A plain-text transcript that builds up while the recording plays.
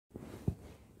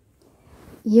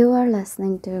You are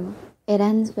listening to It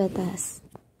Ends With Us,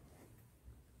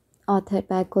 authored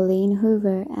by Colleen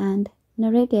Hoover and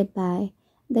narrated by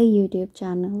the YouTube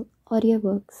channel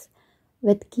Audiobooks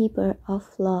with Keeper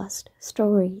of Lost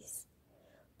Stories.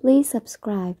 Please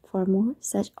subscribe for more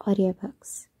such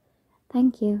audiobooks.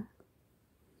 Thank you.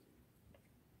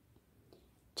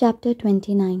 Chapter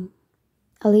 29.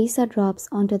 Elisa drops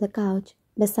onto the couch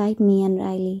beside me and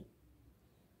Riley.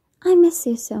 I miss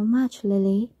you so much,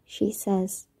 Lily, she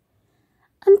says.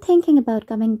 I'm thinking about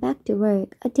coming back to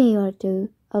work a day or two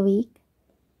a week.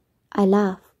 I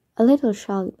laugh, a little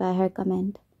shocked by her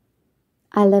comment.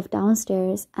 I live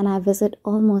downstairs and I visit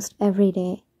almost every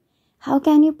day. How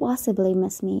can you possibly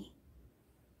miss me?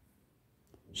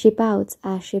 She pouts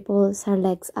as she pulls her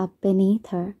legs up beneath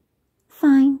her.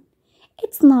 Fine.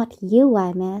 It's not you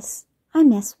I miss. I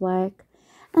miss work.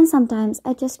 And sometimes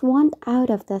I just want out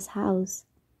of this house.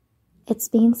 It's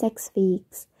been 6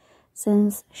 weeks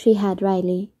since she had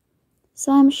Riley,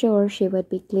 so I'm sure she would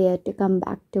be cleared to come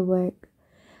back to work.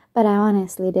 But I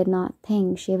honestly did not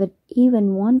think she would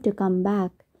even want to come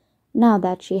back now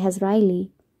that she has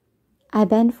Riley. I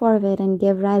bend forward and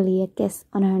give Riley a kiss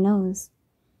on her nose.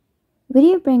 Will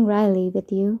you bring Riley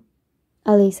with you?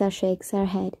 Elisa shakes her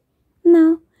head.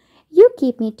 No, you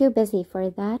keep me too busy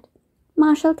for that.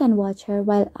 Marshall can watch her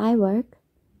while I work.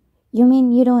 You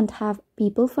mean you don't have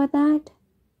people for that?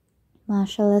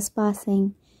 Marshall is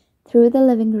passing through the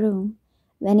living room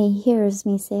when he hears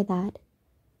me say that.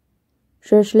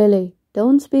 Shush, Lily,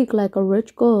 don't speak like a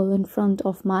rich girl in front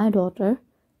of my daughter.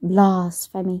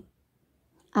 Blasphemy.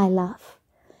 I laugh.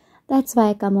 That's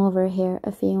why I come over here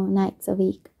a few nights a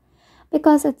week,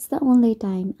 because it's the only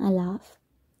time I laugh.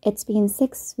 It's been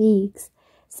 6 weeks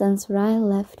since Ryle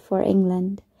left for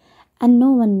England, and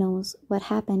no one knows what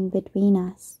happened between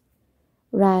us.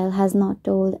 Ryle has not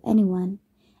told anyone,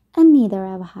 and neither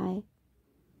have I.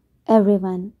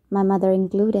 Everyone, my mother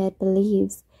included,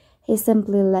 believes he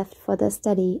simply left for the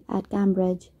study at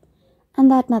Cambridge, and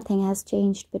that nothing has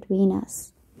changed between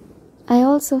us. I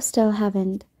also still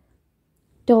haven't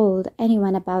told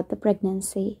anyone about the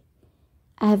pregnancy.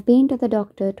 I have been to the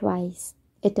doctor twice.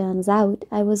 It turns out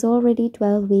I was already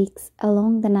 12 weeks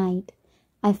along the night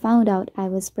I found out I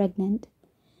was pregnant,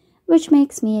 which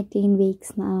makes me 18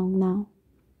 weeks now.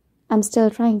 I'm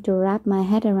still trying to wrap my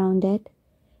head around it.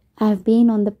 I've been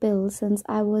on the pill since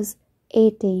I was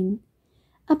 18.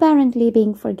 Apparently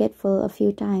being forgetful a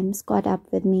few times caught up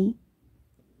with me.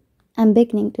 I'm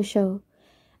beginning to show,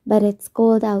 but it's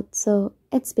cold out, so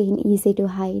it's been easy to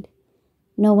hide.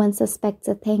 No one suspects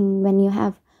a thing when you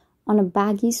have on a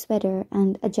baggy sweater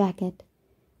and a jacket.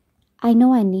 I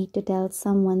know I need to tell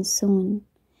someone soon,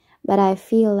 but I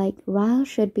feel like Ryle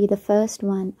should be the first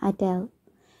one I tell.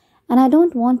 And I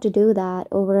don't want to do that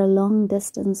over a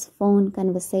long-distance phone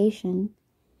conversation.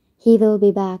 He will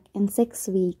be back in 6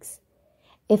 weeks.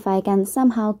 If I can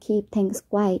somehow keep things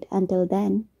quiet until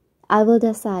then, I will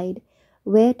decide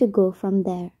where to go from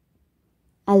there.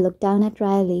 I look down at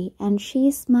Riley and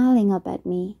she's smiling up at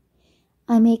me.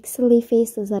 I make silly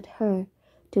faces at her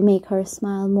to make her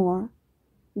smile more.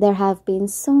 There have been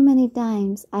so many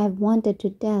times I have wanted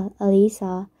to tell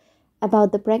Elisa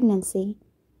about the pregnancy,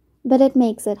 but it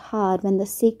makes it hard when the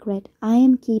secret I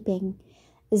am keeping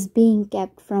is being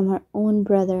kept from her own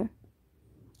brother.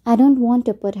 I don't want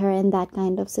to put her in that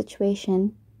kind of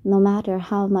situation, no matter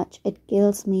how much it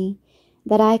kills me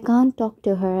that I can't talk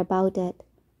to her about it.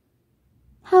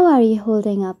 How are you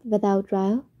holding up without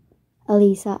Ryle?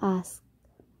 Elisa asks.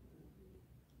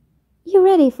 You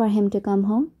ready for him to come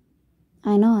home?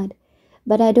 I nod,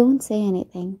 but I don't say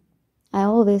anything. I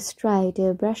always try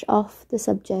to brush off the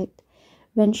subject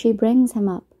when she brings him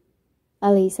up.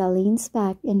 Elisa leans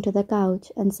back into the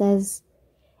couch and says,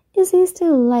 Is he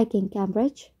still liking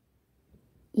Cambridge?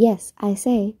 Yes, I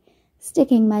say,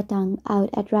 sticking my tongue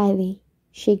out at Riley.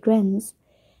 She grins.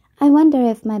 I wonder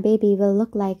if my baby will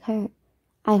look like her.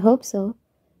 I hope so.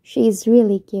 She is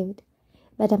really cute,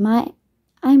 but I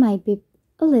might be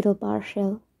a little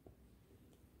partial.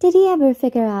 Did he ever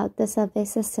figure out the subway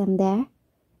system there?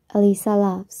 Elisa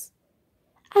laughs.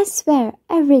 I swear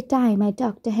every time I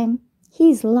talk to him,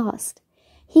 he's lost.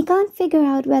 He can't figure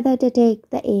out whether to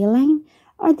take the A line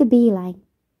or the B line.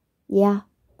 Yeah,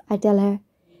 I tell her.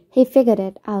 He figured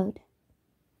it out.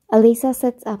 Elisa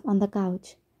sits up on the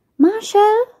couch.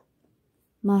 Marshall!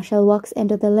 Marshall walks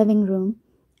into the living room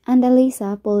and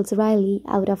Elisa pulls Riley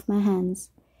out of my hands.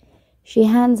 She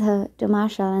hands her to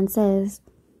Marshall and says,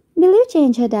 Will you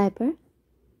change her diaper?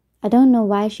 I don't know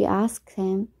why she asks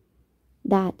him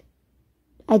that.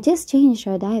 I just changed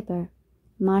her diaper.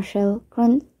 Marshall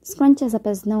scrunches up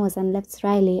his nose and lifts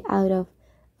Riley out of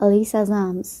Elisa's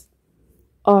arms.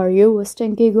 Are you a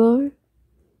stinky girl?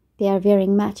 They are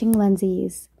wearing matching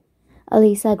onesies.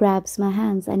 Elisa grabs my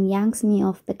hands and yanks me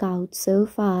off the couch so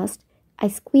fast I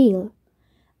squeal.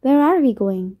 Where are we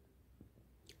going?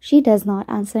 She does not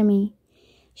answer me.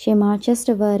 She marches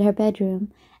toward her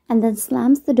bedroom and then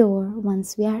slams the door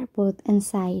once we are both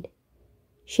inside.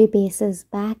 She paces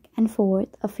back and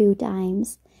forth a few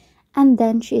times and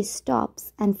then she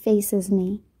stops and faces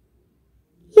me.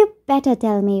 You better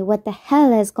tell me what the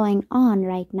hell is going on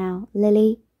right now,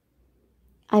 Lily.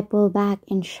 I pull back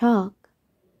in shock.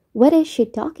 What is she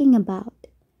talking about?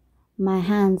 My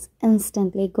hands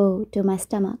instantly go to my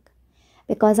stomach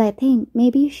because I think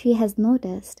maybe she has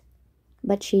noticed.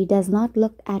 But she does not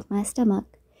look at my stomach.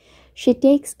 She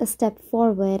takes a step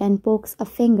forward and pokes a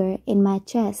finger in my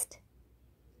chest.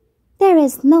 There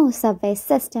is no subway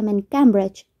system in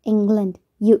Cambridge, England,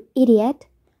 you idiot.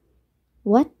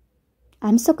 What?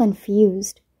 I'm so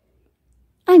confused.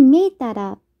 I made that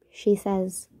up, she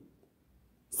says.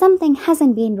 Something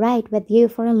hasn't been right with you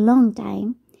for a long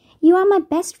time. You are my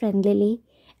best friend, Lily,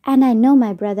 and I know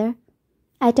my brother.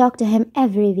 I talk to him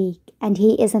every week, and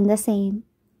he isn't the same.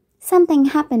 Something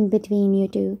happened between you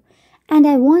two, and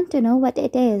I want to know what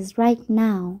it is right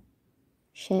now.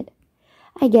 Shit,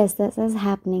 I guess this is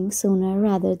happening sooner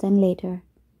rather than later.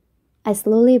 I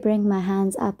slowly bring my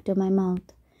hands up to my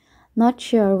mouth, not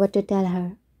sure what to tell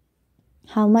her,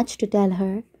 how much to tell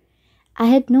her. I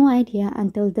had no idea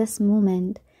until this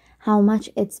moment how much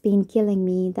it's been killing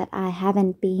me that I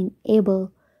haven't been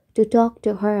able to talk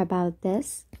to her about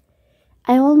this.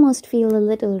 I almost feel a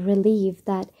little relieved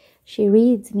that she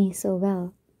reads me so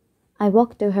well. I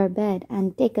walk to her bed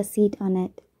and take a seat on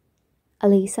it.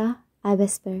 Elisa, I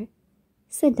whisper,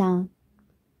 sit down.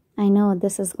 I know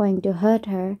this is going to hurt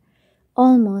her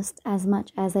almost as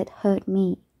much as it hurt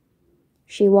me.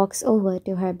 She walks over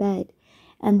to her bed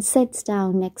and sits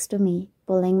down next to me,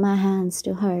 pulling my hands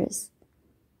to hers.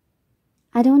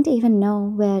 I don't even know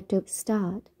where to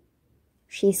start.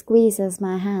 She squeezes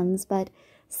my hands but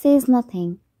says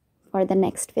nothing. For the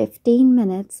next 15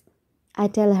 minutes, I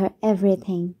tell her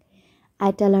everything.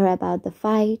 I tell her about the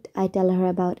fight. I tell her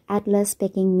about Atlas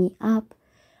picking me up.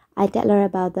 I tell her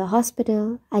about the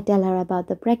hospital. I tell her about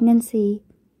the pregnancy.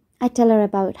 I tell her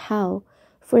about how,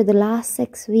 for the last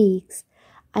 6 weeks,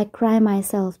 I cry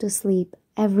myself to sleep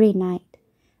every night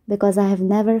because I have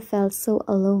never felt so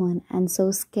alone and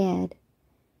so scared.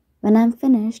 When I'm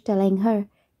finished telling her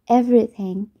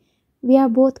everything, we are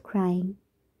both crying.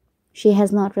 She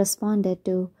has not responded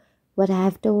to what I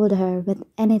have told her with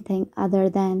anything other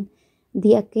than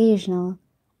the occasional,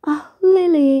 "Oh,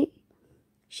 Lily."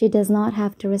 She does not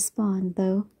have to respond,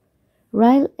 though.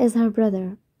 Ryle is her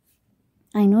brother.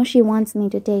 I know she wants me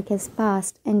to take his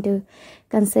past into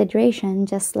consideration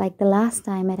just like the last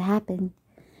time it happened.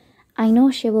 I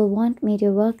know she will want me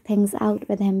to work things out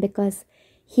with him because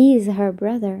he is her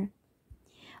brother.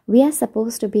 We are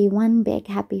supposed to be one big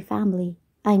happy family.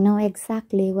 I know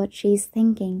exactly what she's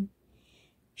thinking.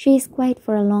 She is quiet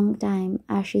for a long time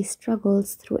as she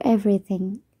struggles through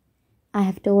everything I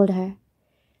have told her.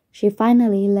 She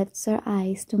finally lifts her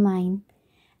eyes to mine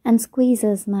and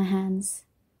squeezes my hands.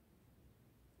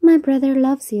 My brother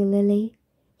loves you, Lily.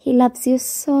 He loves you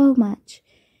so much.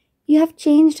 You have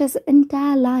changed his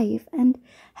entire life and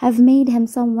have made him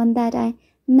someone that I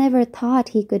never thought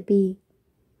he could be.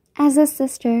 As a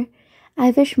sister,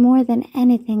 I wish more than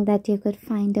anything that you could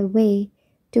find a way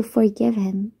to forgive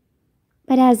him.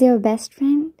 But as your best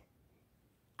friend,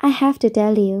 I have to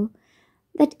tell you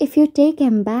that if you take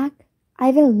him back,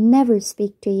 I will never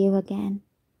speak to you again.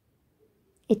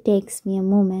 It takes me a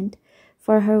moment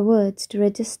for her words to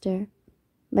register,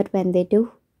 but when they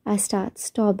do, I start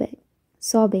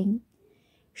sobbing.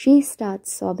 She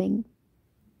starts sobbing.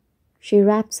 She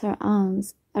wraps her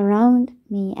arms around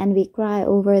me and we cry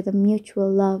over the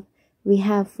mutual love we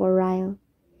have for Ryle.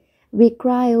 We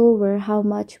cry over how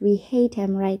much we hate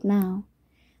him right now.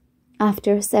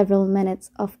 After several minutes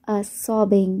of us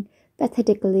sobbing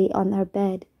pathetically on our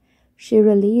bed, she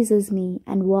releases me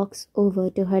and walks over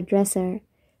to her dresser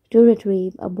to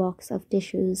retrieve a box of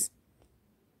tissues.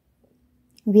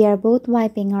 We are both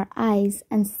wiping our eyes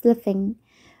and sniffing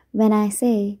when I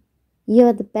say,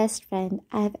 "You're the best friend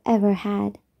I've ever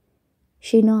had."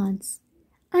 She nods.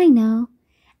 I know,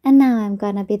 and now I'm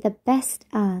gonna be the best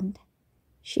aunt.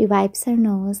 She wipes her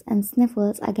nose and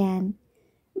sniffles again,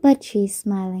 but she's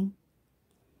smiling.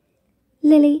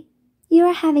 Lily, you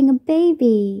are having a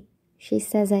baby. She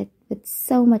says it with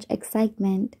so much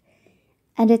excitement,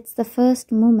 and it's the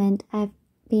first moment I've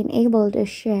been able to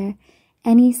share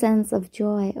any sense of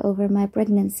joy over my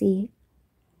pregnancy.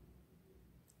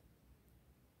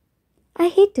 I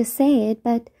hate to say it,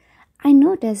 but I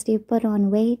noticed you put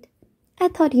on weight. I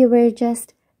thought you were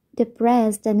just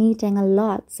depressed and eating a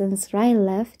lot since Ryle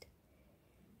left.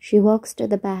 She walks to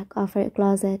the back of her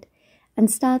closet and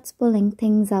starts pulling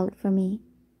things out for me.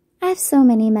 I have so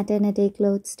many maternity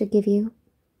clothes to give you.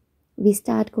 We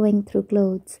start going through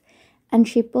clothes, and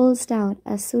she pulls down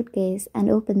a suitcase and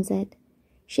opens it.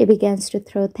 She begins to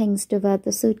throw things toward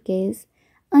the suitcase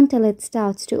until it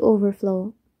starts to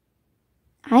overflow.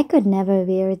 I could never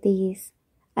wear these,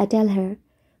 I tell her,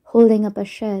 holding up a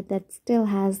shirt that still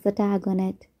has the tag on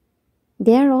it.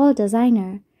 They're all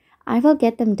designer. I will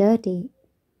get them dirty.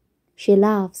 She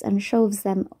laughs and shoves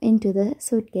them into the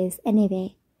suitcase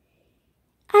anyway.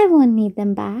 I won't need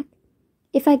them back.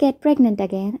 If I get pregnant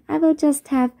again, I will just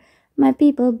have my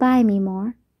people buy me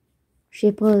more.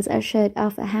 She pulls a shirt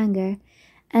off a hanger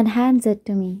and hands it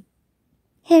to me.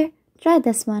 Here, try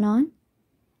this one on.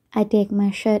 I take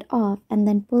my shirt off and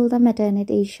then pull the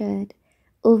maternity shirt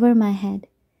over my head.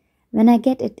 When I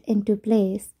get it into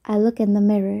place, I look in the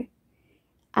mirror.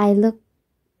 I look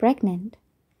pregnant.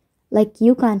 Like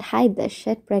you can't hide this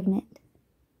shit pregnant.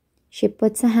 She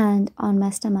puts a hand on my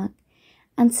stomach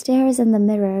and stares in the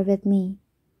mirror with me.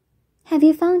 Have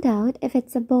you found out if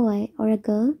it's a boy or a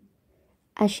girl?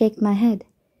 I shake my head.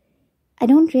 I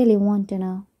don't really want to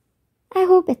know. I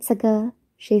hope it's a girl,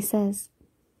 she says.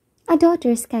 Our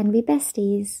daughters can be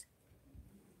besties.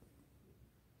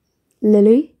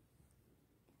 Lily?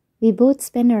 We both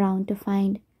spin around to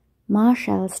find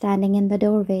Marshall standing in the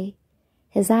doorway.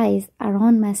 His eyes are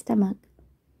on my stomach,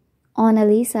 on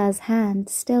Elisa's hand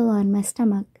still on my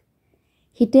stomach.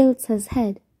 He tilts his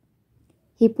head.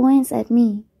 He points at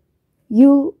me.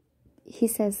 You, he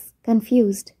says,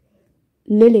 confused.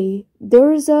 Lily,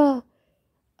 do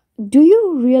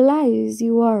you realize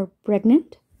you are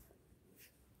pregnant?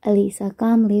 Elisa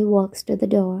calmly walks to the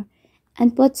door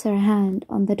and puts her hand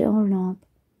on the doorknob.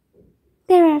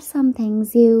 There are some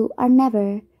things you are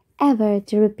never, ever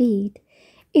to repeat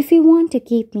if you want to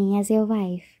keep me as your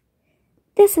wife.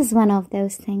 This is one of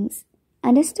those things.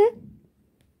 Understood?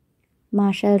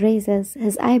 Marshall raises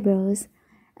his eyebrows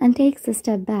and takes a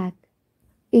step back.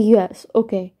 Yes,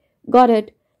 okay, got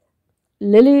it.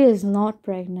 Lily is not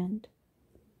pregnant.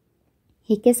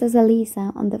 He kisses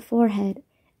Elisa on the forehead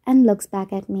and looks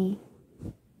back at me.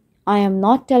 I am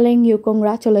not telling you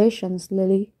congratulations,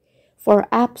 Lily, for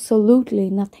absolutely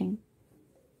nothing.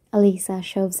 Elisa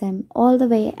shoves him all the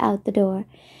way out the door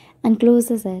and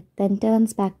closes it, then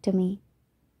turns back to me.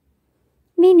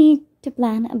 We need to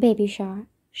plan a baby shower,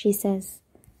 she says.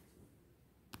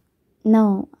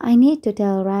 No, I need to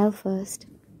tell Ryle first.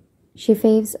 She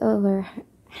waves over her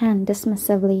hand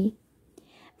dismissively.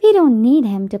 We don't need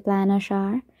him to plan a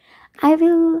shower.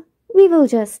 We will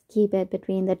just keep it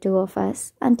between the two of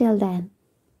us until then.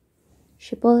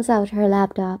 She pulls out her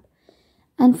laptop,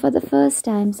 and for the first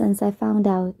time since I found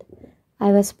out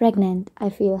I was pregnant, I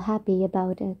feel happy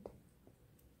about it.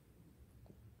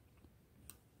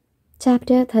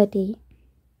 Chapter 30.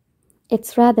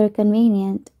 It's rather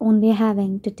convenient only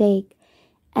having to take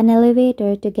an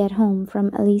elevator to get home from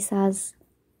Elisa's.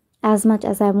 As much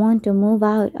as I want to move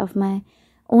out of my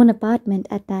own apartment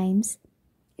at times,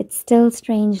 it's still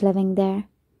strange living there.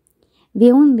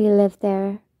 We only lived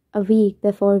there a week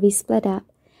before we split up,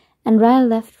 and Ryle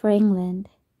left for England.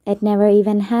 It never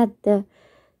even had the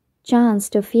chance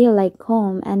to feel like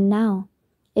home, and now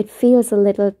it feels a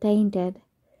little tainted.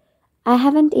 I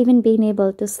haven't even been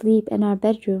able to sleep in our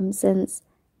bedroom since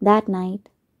that night,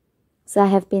 so I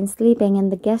have been sleeping in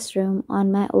the guest room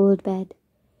on my old bed.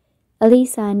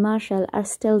 Elisa and Marshall are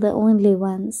still the only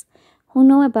ones who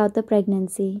know about the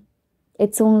pregnancy.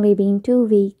 It's only been 2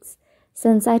 weeks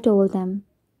since I told them,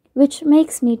 which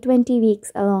makes me 20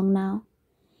 weeks along now.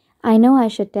 I know I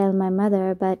should tell my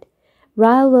mother, but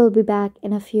Ryle will be back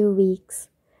in a few weeks.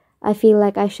 I feel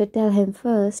like I should tell him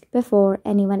first before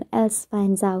anyone else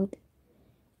finds out.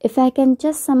 If I can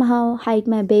just somehow hide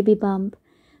my baby bump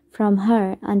from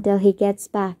her until he gets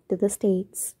back to the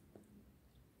States.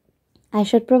 I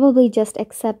should probably just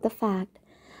accept the fact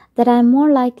that I'm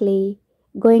more likely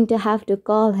going to have to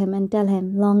call him and tell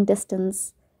him long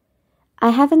distance. I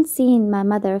haven't seen my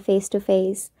mother face to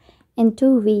face in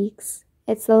 2 weeks.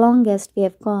 It's the longest we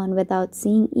have gone without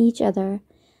seeing each other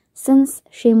since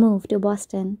she moved to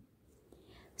Boston.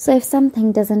 So if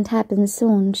something doesn't happen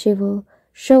soon, she will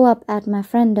show up at my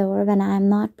front door when I am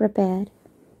not prepared.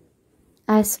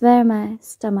 I swear my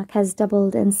stomach has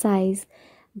doubled in size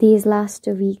these last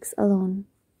 2 weeks alone.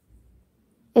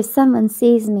 If someone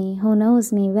sees me who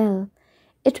knows me well,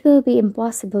 it will be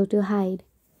impossible to hide.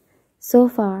 So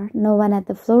far, no one at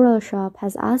the floral shop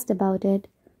has asked about it.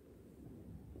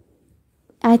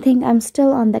 I think I'm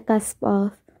still on the cusp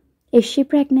of Is she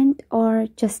pregnant or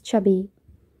just chubby?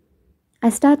 I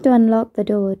start to unlock the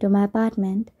door to my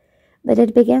apartment, but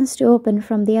it begins to open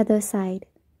from the other side.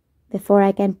 Before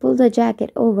I can pull the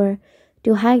jacket over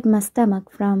to hide my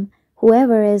stomach from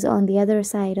whoever is on the other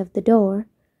side of the door,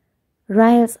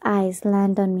 Ryle's eyes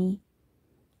land on me.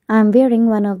 I'm wearing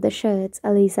one of the shirts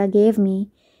Elisa gave me,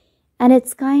 and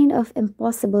it's kind of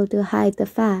impossible to hide the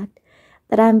fact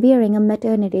that I'm wearing a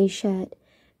maternity shirt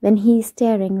when he's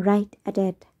staring right at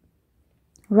it.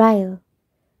 Ryle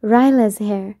is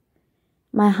here.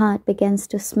 My heart begins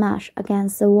to smash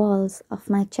against the walls of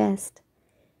my chest.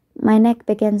 My neck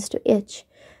begins to itch,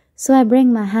 so I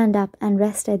bring my hand up and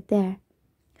rest it there,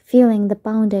 feeling the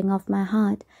pounding of my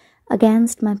heart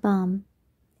against my palm.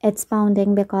 It's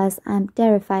pounding because I'm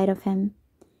terrified of him.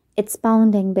 It's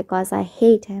pounding because I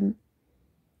hate him.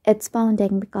 It's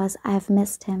pounding because I've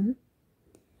missed him.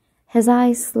 His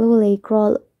eyes slowly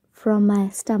crawl from my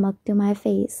stomach to my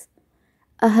face.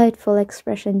 A hurtful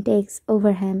expression takes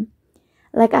over him,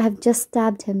 like I have just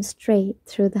stabbed him straight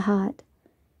through the heart.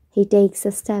 He takes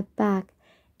a step back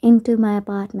into my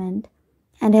apartment,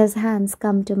 and his hands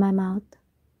come to my mouth.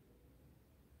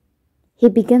 He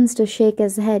begins to shake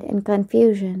his head in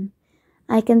confusion.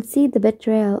 I can see the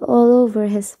betrayal all over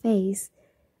his face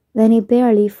when he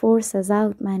barely forces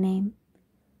out my name.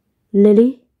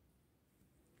 Lily?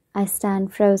 I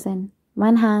stand frozen,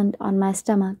 one hand on my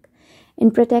stomach,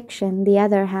 in protection, the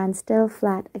other hand still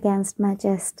flat against my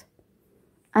chest.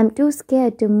 I'm too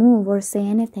scared to move or say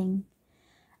anything.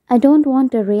 I don't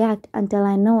want to react until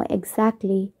I know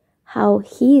exactly how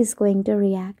he is going to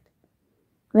react.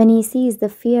 When he sees the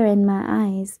fear in my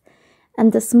eyes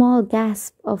and the small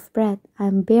gasp of breath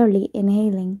I'm barely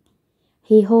inhaling,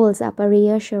 he holds up a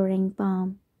reassuring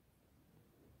palm.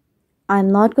 I'm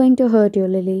not going to hurt you,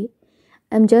 Lily.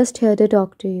 I'm just here to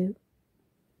talk to you.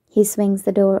 He swings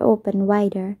the door open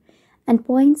wider and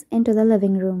points into the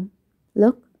living room.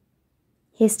 Look.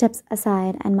 He steps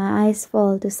aside and my eyes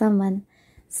fall to someone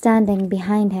standing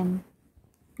behind him.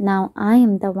 Now I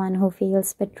am the one who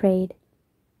feels betrayed.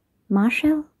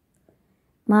 Marshall?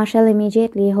 Marshall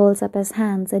immediately holds up his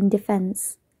hands in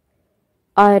defense.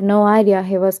 I had no idea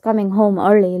he was coming home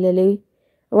early, Lily.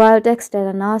 Ryle texted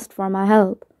and asked for my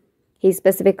help. He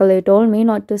specifically told me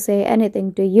not to say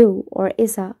anything to you or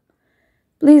Isa.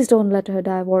 Please don't let her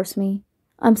divorce me.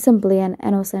 I'm simply an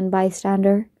innocent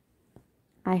bystander.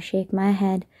 I shake my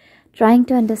head, trying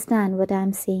to understand what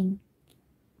I'm seeing.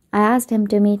 I asked him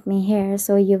to meet me here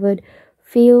so you would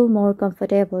feel more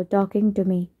comfortable talking to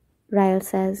me, Ryle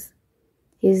says.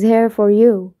 He's here for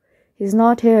you. He's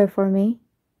not here for me.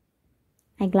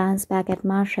 I glance back at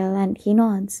Marshall and he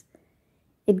nods.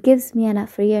 It gives me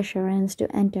enough reassurance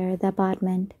to enter the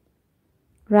apartment.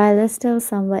 Ryle is still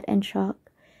somewhat in shock,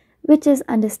 which is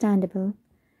understandable.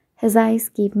 His eyes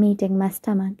keep meeting my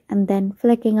stomach and then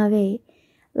flicking away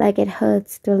like it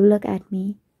hurts to look at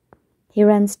me. He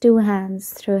runs two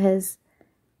hands through his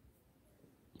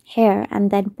hair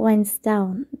and then points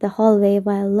down the hallway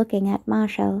while looking at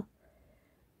Marshall.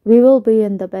 We will be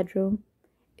in the bedroom.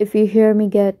 If you hear me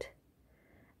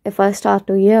if I start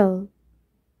to yell.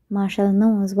 Marshall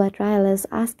knows what Ryle is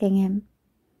asking him.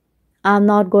 I'm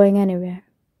not going anywhere.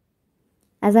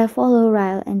 As I follow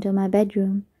Ryle into my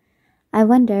bedroom, I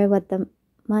wonder what the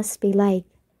must be like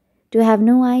to have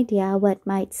no idea what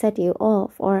might set you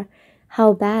off or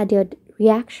how bad your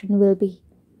reaction will be.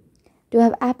 To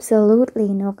have absolutely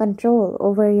no control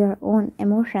over your own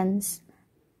emotions.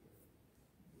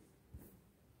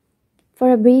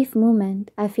 For a brief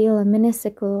moment, I feel a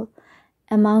minuscule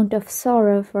amount of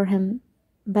sorrow for him,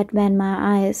 but when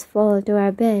my eyes fall to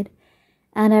our bed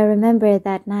and I remember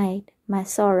that night, my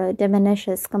sorrow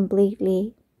diminishes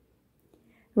completely.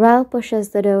 Ryle pushes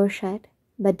the door shut,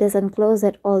 but doesn't close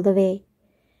it all the way.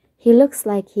 He looks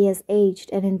like he has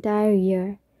aged an entire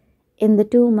year in the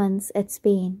 2 months it's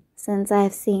been since I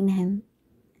have seen him.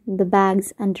 The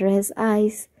bags under his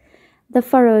eyes, the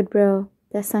furrowed brow,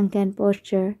 the sunken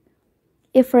posture.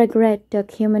 If regret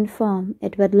took human form,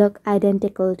 it would look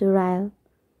identical to Ryle.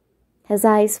 His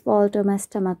eyes fall to my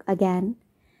stomach again,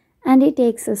 and he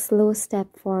takes a slow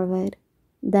step forward,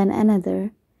 then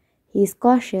another. He is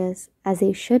cautious, as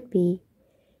he should be.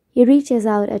 He reaches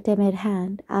out a timid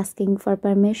hand, asking for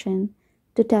permission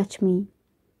to touch me.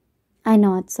 I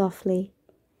nod softly.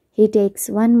 He takes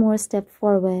one more step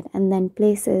forward and then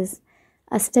places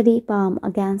a steady palm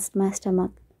against my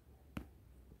stomach.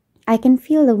 I can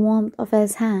feel the warmth of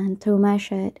his hand through my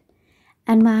shirt,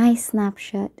 and my eyes snap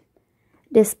shut.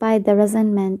 Despite the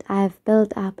resentment I have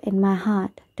built up in my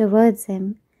heart towards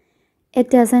him, it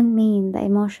doesn't mean the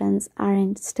emotions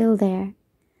aren't still there.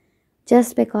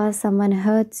 Just because someone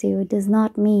hurts you does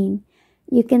not mean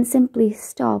you can simply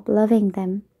stop loving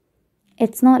them.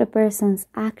 It's not a person's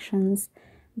actions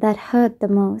that hurt the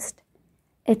most,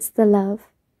 it's the love.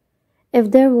 If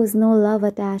there was no love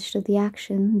attached to the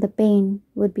action, the pain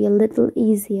would be a little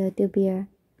easier to bear.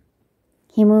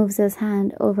 He moves his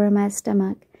hand over my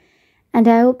stomach, and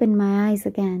I open my eyes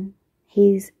again.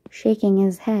 He's shaking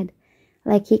his head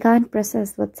like he can't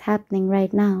process what's happening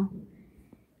right now.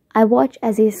 I watch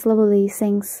as he slowly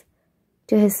sinks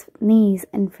to his knees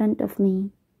in front of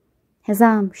me. His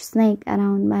arms snake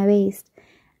around my waist,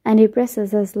 and he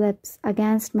presses his lips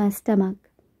against my stomach.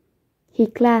 He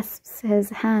clasps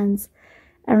his hands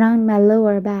around my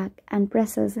lower back and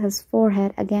presses his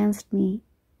forehead against me.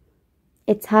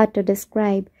 It's hard to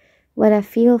describe what I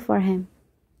feel for him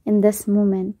in this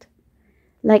moment.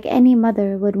 Like any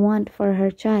mother would want for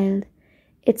her child,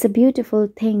 it's a beautiful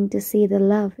thing to see the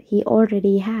love he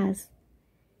already has.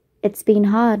 It's been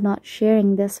hard not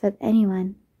sharing this with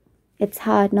anyone. It's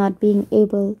hard not being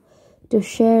able to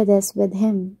share this with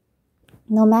him.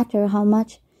 No matter how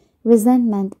much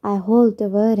resentment I hold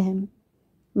toward him,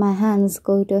 my hands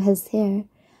go to his hair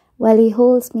while he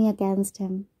holds me against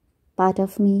him. Part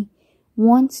of me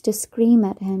wants to scream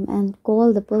at him and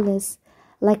call the police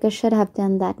like I should have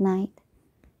done that night.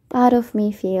 Part of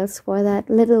me feels for that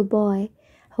little boy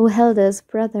who held his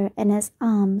brother in his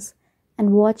arms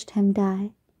and watched him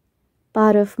die.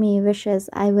 Part of me wishes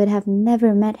I would have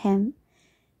never met him.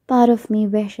 Part of me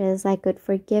wishes I could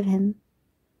forgive him.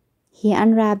 He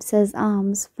unwraps his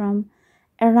arms from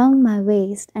around my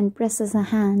waist and presses a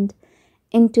hand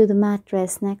into the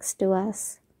mattress next to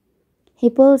us. He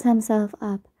pulls himself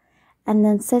up and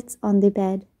then sits on the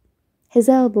bed. His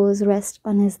elbows rest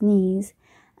on his knees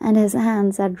and his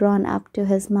hands are drawn up to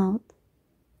his mouth.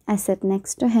 I sit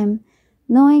next to him,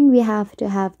 knowing we have to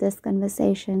have this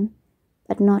conversation,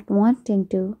 but not wanting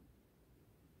to.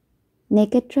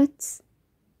 Naked truths?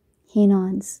 He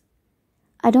nods.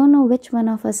 I don't know which one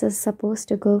of us is supposed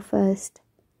to go first.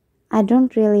 I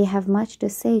don't really have much to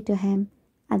say to him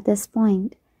at this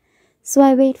point, so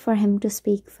I wait for him to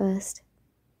speak first.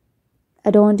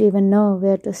 I don't even know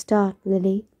where to start,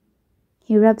 Lily.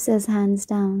 He rubs his hands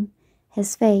down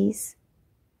his face.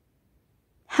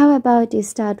 How about you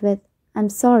start with, I'm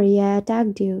sorry I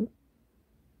attacked you.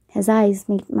 His eyes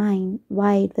meet mine,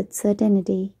 wide with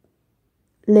certainty.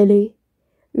 Lily,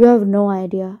 you have no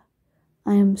idea.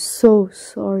 I am so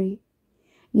sorry.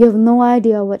 You have no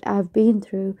idea what I've been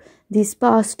through these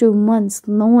past 2 months,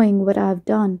 knowing what I've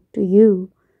done to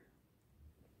you.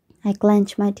 I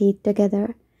clench my teeth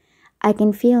together. I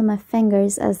can feel my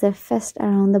fingers as they fist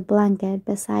around the blanket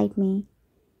beside me.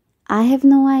 I have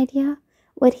no idea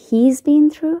what he's been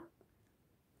through?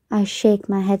 I shake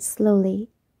my head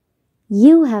slowly.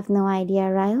 You have no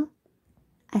idea, Ryle.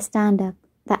 I stand up,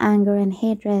 the anger and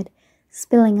hatred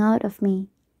spilling out of me.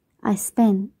 I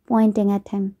spin, pointing at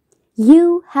him.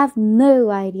 You have no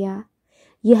idea.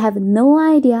 You have no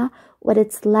idea what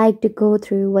it's like to go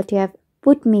through what you have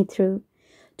put me through,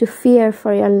 to fear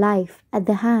for your life at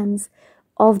the hands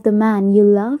of the man you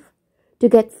love, to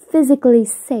get physically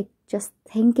sick just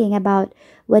thinking about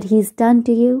what he's done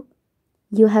to you.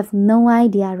 You have no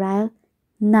idea, Ryle.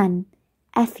 None.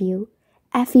 F you.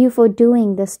 F you for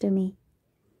doing this to me.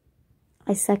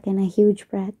 I suck in a huge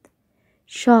breath,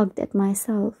 shocked at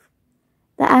myself.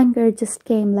 The anger just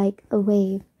came like a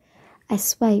wave. I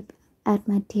swipe at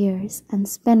my tears and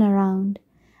spin around,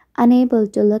 unable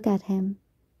to look at him.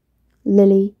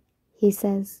 Lily, he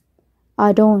says.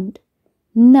 I don't.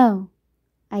 No,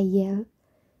 I yell,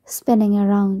 spinning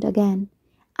around again.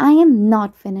 I am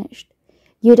not finished.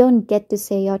 You don't get to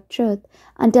say your truth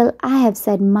until I have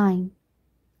said mine.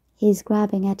 He's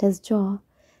grabbing at his jaw,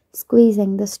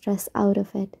 squeezing the stress out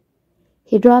of it.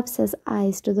 He drops his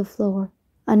eyes to the floor,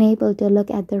 unable to look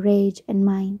at the rage in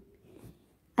mine.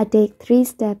 I take 3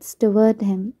 steps toward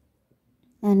him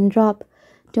and drop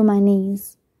to my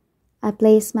knees. I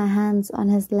place my hands on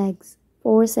his legs,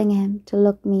 forcing him to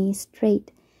look me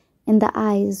straight in the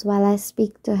eyes while I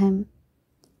speak to him.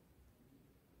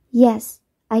 Yes,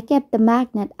 I kept the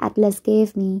magnet Atlas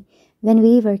gave me when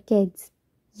we were kids.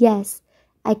 Yes,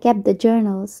 I kept the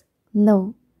journals.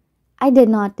 No, I did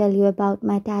not tell you about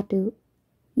my tattoo.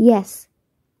 Yes,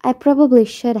 I probably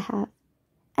should have.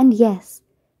 And yes,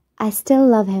 I still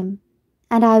love him,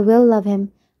 and I will love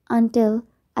him until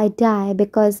I die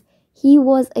because he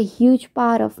was a huge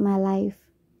part of my life.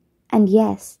 And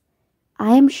yes,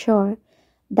 I am sure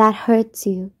that hurts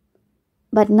you,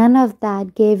 but none of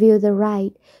that gave you the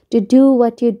right to do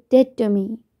what you did to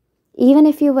me. Even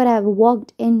if you would have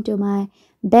walked into my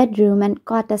bedroom and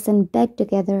caught us in bed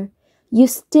together, you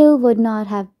still would not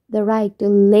have the right to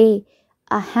lay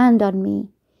a hand on me.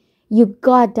 You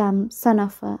goddamn son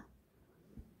of a...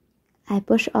 I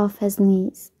push off his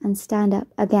knees and stand up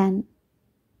again.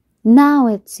 Now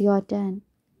it's your turn,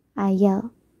 I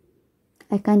yell.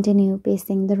 I continue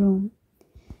pacing the room.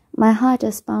 My heart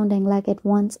is pounding like it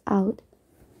wants out.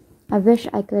 I wish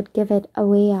I could give it a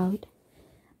way out.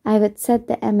 I would set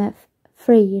the MF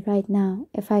free right now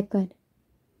if I could.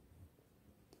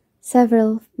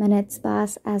 Several minutes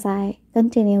pass as I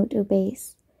continue to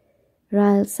pace.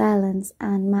 Ryle's silence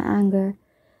and my anger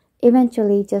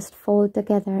eventually just fold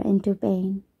together into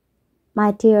pain.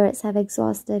 My tears have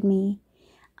exhausted me.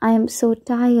 I am so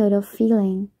tired of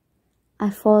feeling. I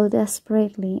fall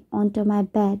desperately onto my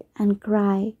bed and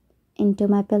cry into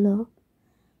my pillow.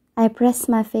 I press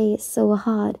my face so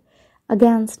hard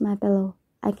against my pillow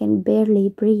I can barely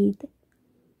breathe.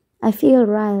 I feel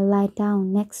Ryle lie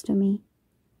down next to me.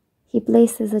 He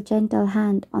places a gentle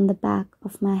hand on the back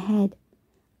of my head,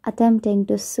 attempting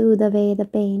to soothe away the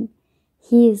pain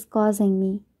he is causing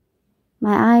me.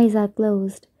 My eyes are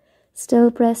closed,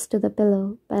 still pressed to the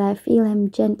pillow, but I feel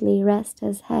him gently rest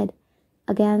his head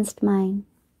against mine.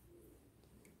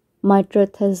 My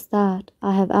truth is that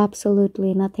I have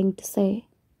absolutely nothing to say,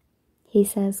 he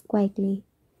says quietly.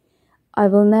 I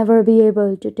will never be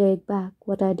able to take back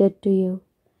what I did to you,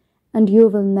 and you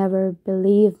will never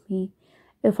believe me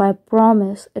if I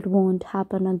promise it won't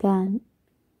happen again.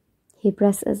 He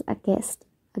presses a kiss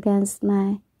against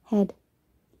my head.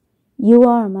 You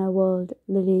are my world,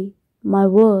 Lily, my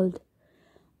world.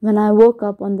 When I woke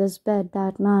up on this bed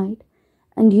that night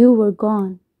and you were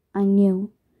gone, I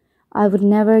knew I would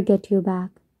never get you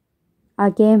back. I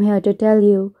came here to tell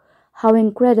you how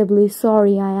incredibly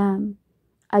sorry I am.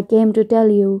 I came to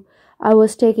tell you I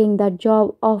was taking that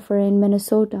job offer in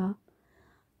Minnesota.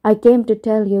 I came to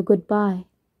tell you goodbye.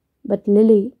 But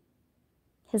Lily,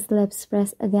 his lips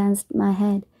press against my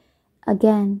head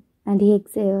again and he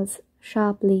exhales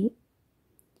sharply.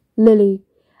 Lily,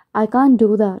 I can't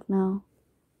do that now.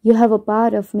 You have a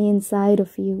part of me inside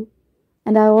of you,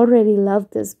 and I already love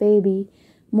this baby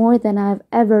more than I've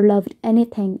ever loved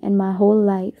anything in my whole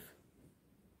life.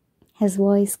 His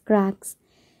voice cracks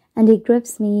and he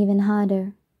grips me even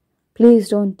harder. Please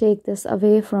don't take this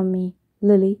away from me,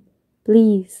 Lily.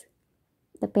 Please.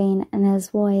 The pain in his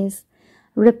voice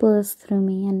ripples through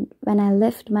me, and when I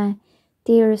lift my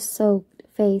tear-soaked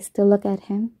face to look at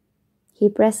him, he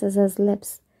presses his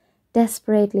lips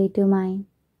desperately to mine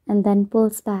and then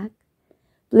pulls back.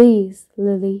 Please,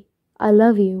 Lily, I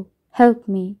love you. Help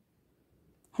me.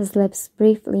 His lips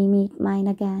briefly meet mine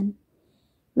again.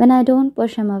 When I don't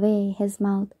push him away, his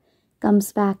mouth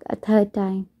comes back a third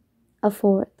time, a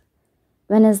fourth.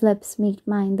 When his lips meet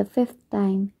mine the fifth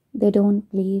time, they don't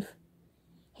leave.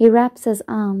 He wraps his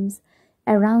arms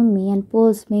around me and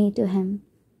pulls me to him.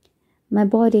 My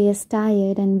body is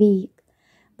tired and weak,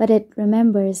 but it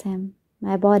remembers him.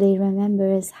 My body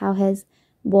remembers how his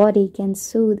body can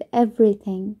soothe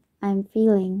everything I'm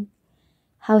feeling,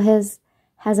 how his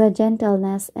has a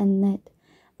gentleness in it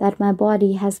that my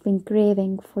body has been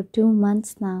craving for 2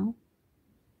 months now.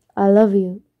 I love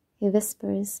you, he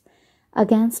whispers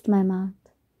against my mouth.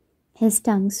 His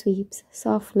tongue sweeps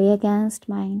softly against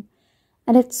mine,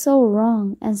 and it's so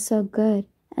wrong and so good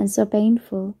and so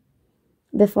painful.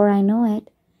 Before I know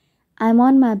it, I'm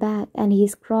on my back and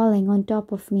he's crawling on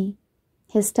top of me.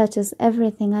 His touch is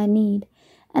everything I need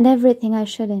and everything I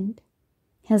shouldn't.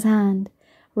 His hand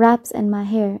wraps in my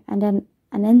hair and in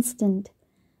an instant,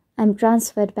 I'm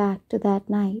transferred back to that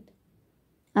night.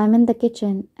 I'm in the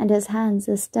kitchen and his hands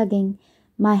is tugging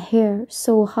my hair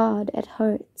so hard it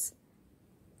hurts.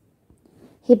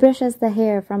 He brushes the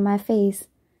hair from my face,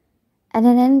 and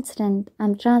in an instant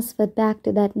I'm transferred back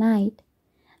to that night.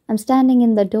 I'm standing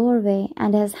in the doorway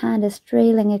and his hand is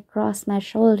trailing across my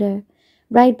shoulder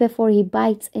right before he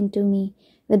bites into me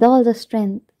with all the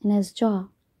strength in his jaw.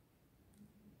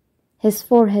 His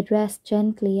forehead rests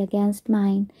gently against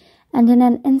mine, and in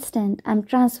an instant I'm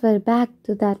transferred back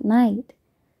to that night.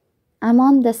 I'm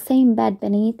on the same bed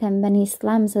beneath him when he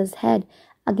slams his head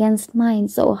against mine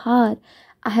so hard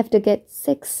I have to get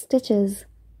 6 stitches.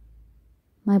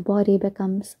 My body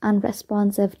becomes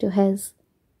unresponsive to his.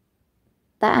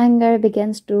 The anger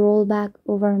begins to roll back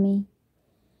over me.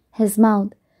 His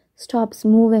mouth stops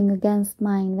moving against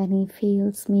mine when he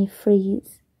feels me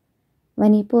freeze.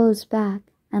 When he pulls back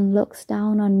and looks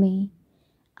down on me,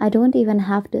 I don't even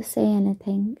have to say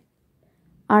anything.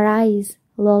 Our eyes,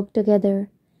 locked together,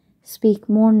 speak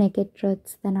more naked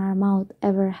truths than our mouth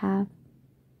ever have.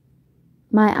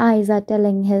 My eyes are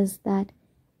telling his that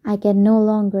I can no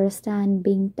longer stand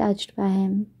being touched by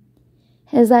him.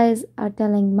 His eyes are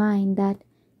telling mine that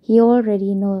He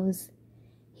already knows.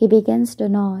 He begins to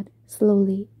nod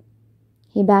slowly.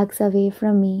 He backs away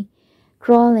from me,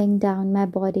 crawling down my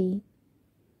body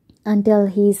until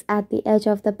he's at the edge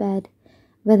of the bed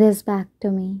with his back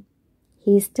to me.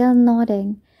 He's still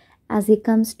nodding as he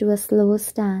comes to a slow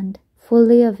stand,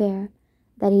 fully aware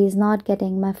that he is not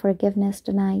getting my forgiveness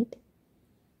tonight.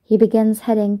 He begins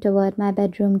heading toward my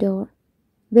bedroom door.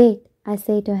 Wait, I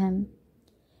say to him.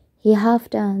 He half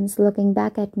turns, looking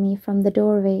back at me from the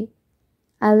doorway.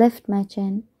 I lift my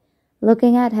chin,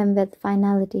 looking at him with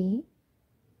finality.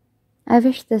 I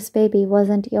wish this baby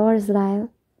wasn't yours,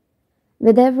 Ryle.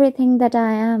 With everything that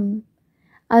I am,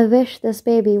 I wish this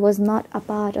baby was not a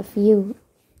part of you.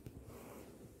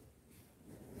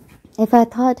 If I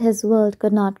thought his world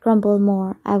could not crumble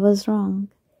more, I was wrong.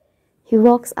 He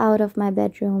walks out of my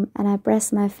bedroom and I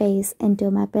press my face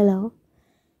into my pillow.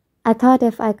 I thought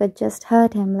if I could just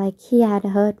hurt him like he had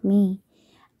hurt me,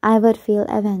 I would feel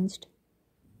avenged.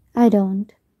 I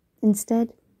don't.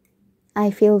 Instead, I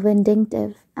feel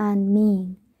vindictive and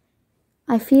mean.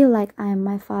 I feel like I am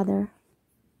my father.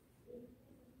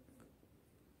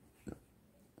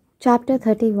 Chapter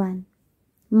 31.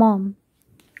 Mom,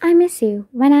 I miss you.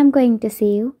 When I'm going to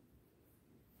see you?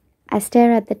 I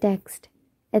stare at the text.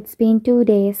 It's been 2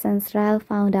 days since Ryle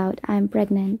found out I'm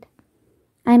pregnant.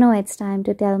 I know it's time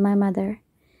to tell my mother.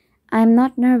 I'm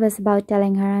not nervous about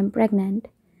telling her I'm pregnant.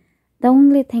 The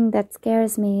only thing that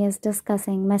scares me is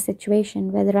discussing my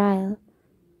situation with Ryle.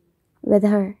 With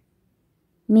her.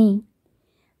 Me.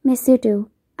 Miss you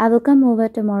too. I will come over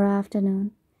tomorrow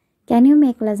afternoon. Can you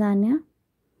make lasagna?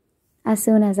 As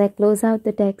soon as I close out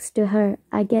the text to her,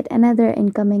 I get another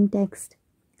incoming text.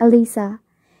 Elisa,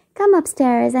 come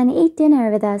upstairs and eat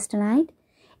dinner with us tonight.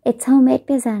 It's homemade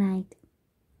pizza night.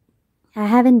 I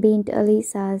haven't been to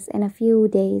Elisa's in a few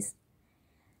days,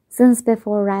 since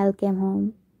before Ryle came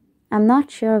home. I'm not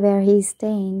sure where he's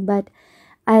staying, but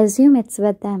I assume it's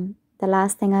with them. The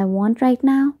last thing I want right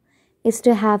now is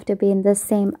to have to be in the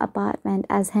same apartment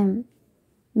as him.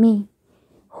 Me.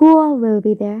 Who all will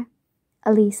be there?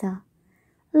 Elisa.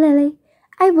 Lily,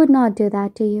 I would not do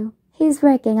that to you. He's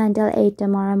working until 8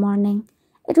 tomorrow morning.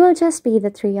 It will just be the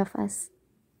 3 of us.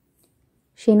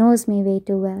 She knows me way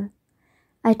too well.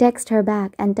 I text her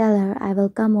back and tell her I will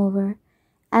come over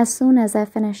as soon as I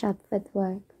finish up with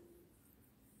work.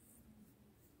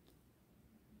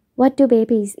 What do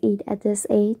babies eat at this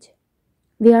age?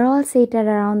 We are all seated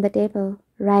around the table.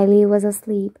 Riley was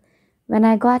asleep when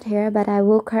I got here, but I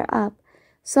woke her up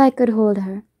so I could hold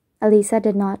her. Elisa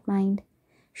did not mind.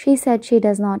 She said she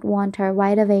does not want her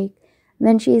wide awake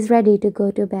when she is ready to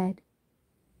go to bed.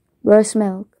 Where's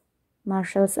milk?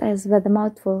 Marshall says with a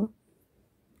mouthful.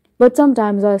 But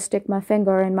sometimes I stick my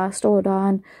finger in my soda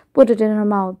and put it in her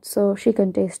mouth so she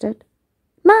can taste it.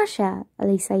 Marshall,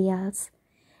 Elisa yells.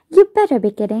 You better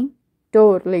be kidding.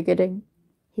 Totally kidding,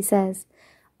 he says,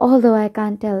 although I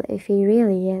can't tell if he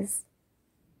really is.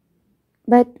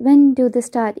 But when do they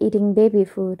start eating baby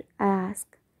food? I ask.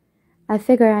 I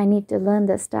figure I need to learn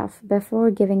this stuff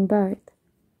before giving birth.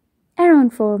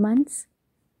 Around 4 months,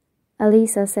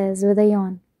 Elisa says with a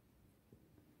yawn.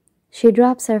 She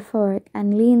drops her fork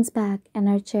and leans back in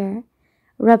her chair,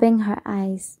 rubbing her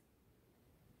eyes.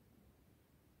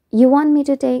 You want me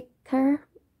to take her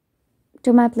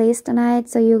to my place tonight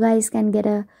so you guys can get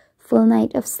a full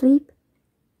night of sleep?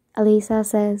 Elisa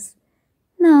says,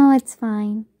 No, it's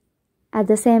fine. At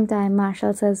the same time,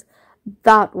 Marshall says,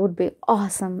 That would be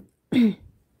awesome.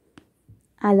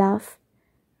 I laugh.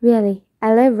 Really,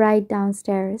 I live right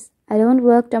downstairs. I don't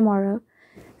work tomorrow,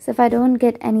 so if I don't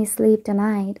get any sleep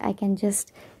tonight, I can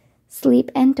just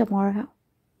sleep in tomorrow.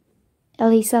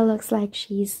 Elisa looks like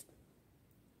she's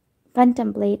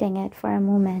contemplating it for a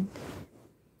moment.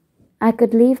 I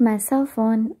could leave my cell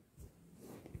phone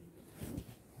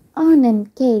on in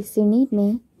case you need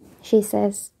me, she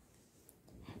says.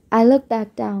 I look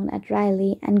back down at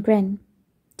Riley and grin.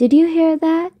 Did you hear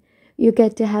that? You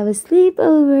get to have a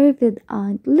sleepover with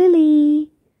Aunt Lily.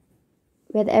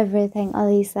 With everything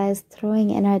Elisa is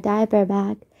throwing in her diaper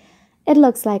bag, it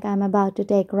looks like I'm about to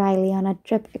take Riley on a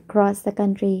trip across the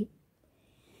country.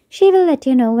 She will let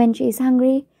you know when she's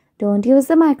hungry. Don't use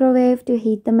the microwave to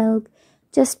heat the milk.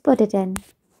 Just put it in.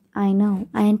 I know,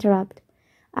 I interrupt.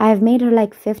 I've made her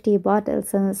like 50 bottles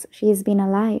since she's been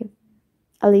alive.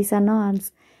 Elisa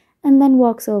nods and then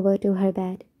walks over to her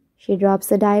bed. She drops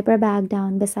the diaper bag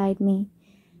down beside me.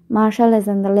 Marshall is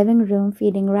in the living room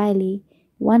feeding Riley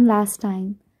one last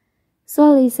time,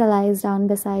 so Elisa lies down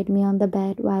beside me on the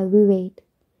bed while we wait.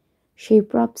 She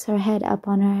props her head up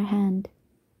on her hand.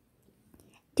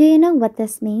 Do you know what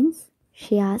this means?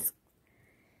 She asks.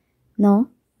 No,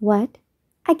 what?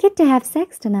 I get to have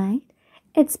sex tonight.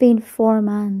 It's been 4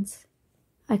 months.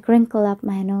 I crinkle up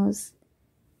my nose.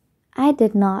 I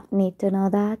did not need to know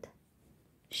that.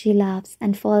 She laughs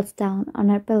and falls down on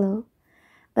her pillow,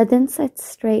 but then sits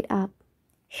straight up.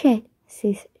 Shit,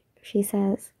 she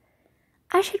says.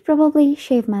 I should probably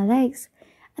shave my legs.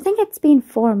 I think it's been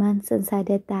 4 months since I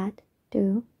did that,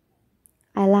 too.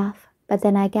 I laugh, but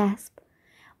then I gasp.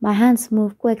 My hands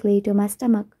move quickly to my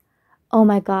stomach. Oh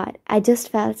my God, I just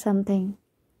felt something.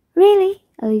 Really?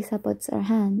 Elisa puts her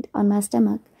hand on my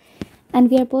stomach, and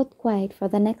we are both quiet for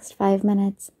the next 5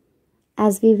 minutes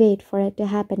as we wait for it to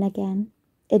happen again.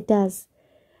 It does,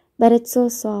 but it's so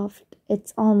soft,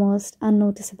 it's almost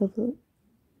unnoticeable.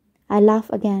 I laugh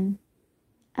again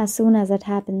as soon as it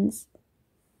happens.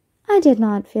 I did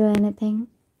not feel anything,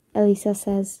 Elisa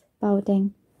says,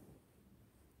 pouting.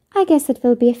 I guess it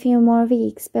will be a few more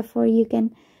weeks before you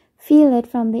can feel it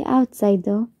from the outside,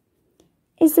 though.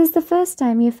 Is this the first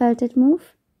time you felt it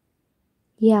move?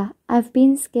 Yeah, I've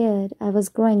been scared I was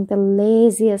growing the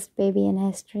laziest baby in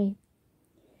history.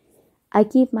 I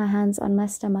keep my hands on my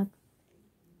stomach,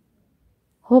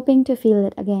 hoping to feel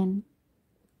it again.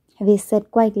 We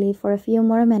sit quietly for a few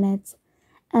more minutes,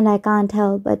 and I can't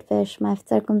help but wish my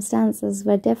circumstances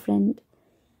were different.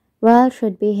 Royal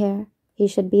should be here. He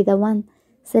should be the one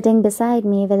sitting beside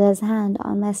me with his hand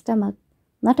on my stomach,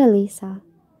 not Elisa.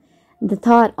 The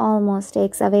thought almost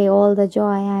takes away all the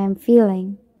joy I am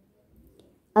feeling.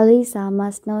 Elisa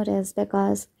must notice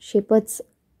because she puts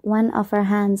one of her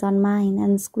hands on mine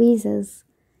and squeezes.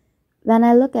 When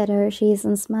I look at her, she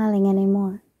isn't smiling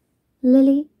anymore.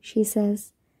 Lily, she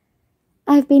says,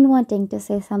 I've been wanting to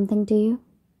say something to you.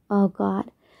 Oh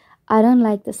God, I don't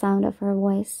like the sound of her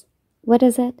voice. What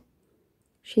is it?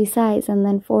 She sighs and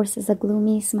then forces a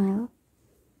gloomy smile.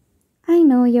 I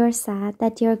know you're sad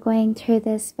that you're going through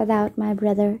this without my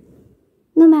brother.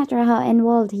 No matter how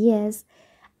involved he is,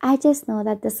 I just know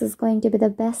that this is going to be the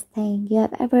best thing you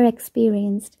have ever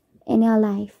experienced in your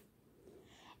life.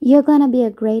 You're gonna be a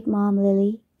great mom,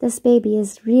 Lily. This baby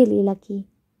is really lucky.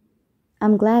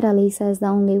 I'm glad Elisa is the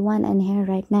only one in here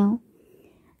right now,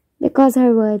 because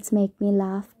her words make me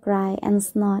laugh, cry, and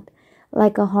snort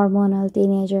like a hormonal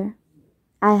teenager.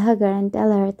 I hug her and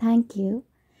tell her thank you.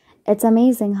 It's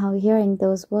amazing how hearing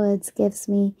those words gives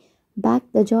me back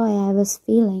the joy I was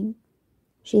feeling.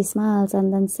 She smiles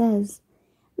and then says,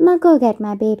 Now go get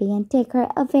my baby and take her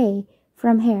away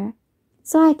from here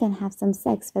so I can have some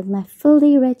sex with my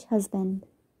fully rich husband.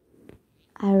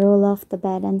 I roll off the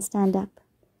bed and stand up.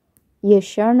 You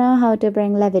sure know how to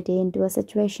bring levity into a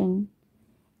situation.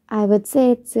 I would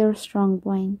say it's your strong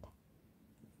point.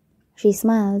 She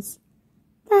smiles.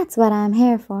 That's what I'm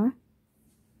here for.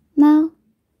 Now,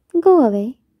 go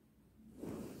away.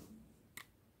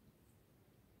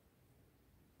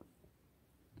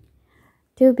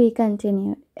 To be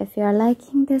continued. If you are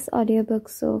liking this audiobook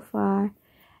so far,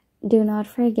 do not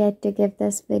forget to give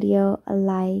this video a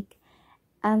like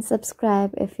and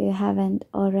subscribe if you haven't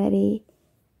already.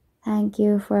 Thank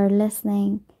you for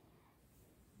listening.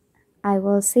 I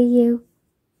will see you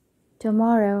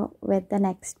tomorrow with the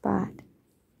next part.